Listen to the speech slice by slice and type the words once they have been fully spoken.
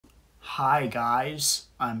Hi guys,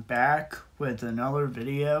 I'm back with another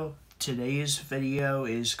video. Today's video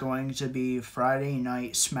is going to be Friday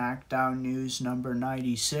Night Smackdown News number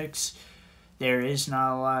 96. There is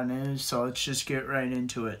not a lot of news, so let's just get right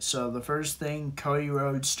into it. So the first thing, Cody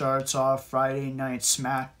Rhodes starts off Friday Night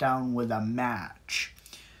Smackdown with a match.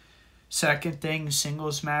 Second thing,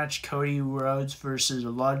 singles match, Cody Rhodes versus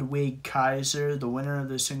Ludwig Kaiser. The winner of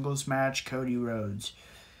the singles match, Cody Rhodes.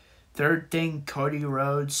 Third thing, Cody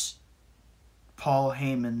Rhodes, Paul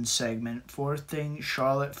Heyman segment. Fourth thing,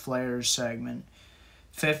 Charlotte Flair segment.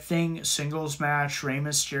 Fifth thing, singles match, Rey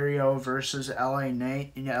Mysterio versus LA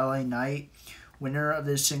Knight. Winner of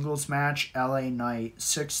the singles match, LA Knight.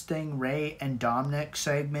 Sixth thing, Rey and Dominic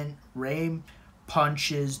segment. Rey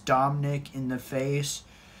punches Dominic in the face.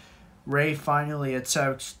 Rey finally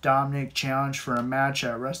accepts Dominic challenge for a match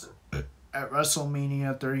at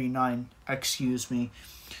WrestleMania 39.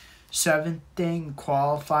 Seventh thing,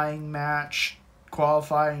 qualifying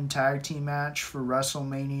tag team match for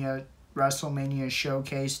WrestleMania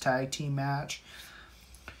Showcase tag team match.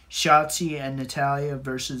 Shotzi and Natalya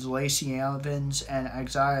versus Lacey Evans and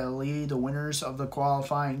Xia Li, the winners of the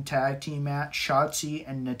qualifying tag team match, Shotzi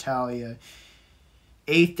and Natalya.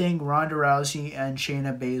 Eighth thing, Ronda Rousey and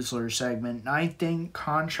Shayna Baszler segment. Ninth thing,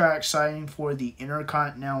 contract signing for the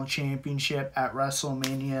Intercontinental Championship at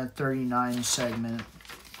WrestleMania 39 segment.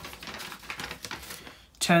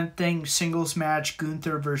 10th thing, singles match,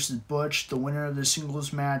 Gunther versus Butch. The winner of the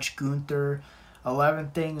singles match, Gunther.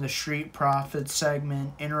 11th thing, the Street Profits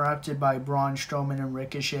segment, interrupted by Braun Strowman and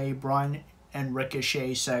Ricochet. Braun and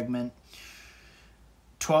Ricochet segment.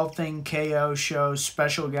 12th thing, KO show,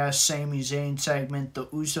 special guest Sami Zayn segment. The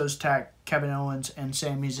Usos tag Kevin Owens and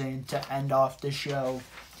Sami Zayn to end off the show.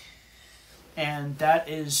 And that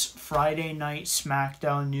is Friday Night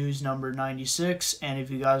Smackdown News number 96. And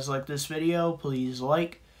if you guys like this video, please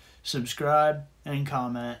like, subscribe, and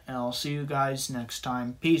comment. And I'll see you guys next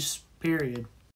time. Peace. Period.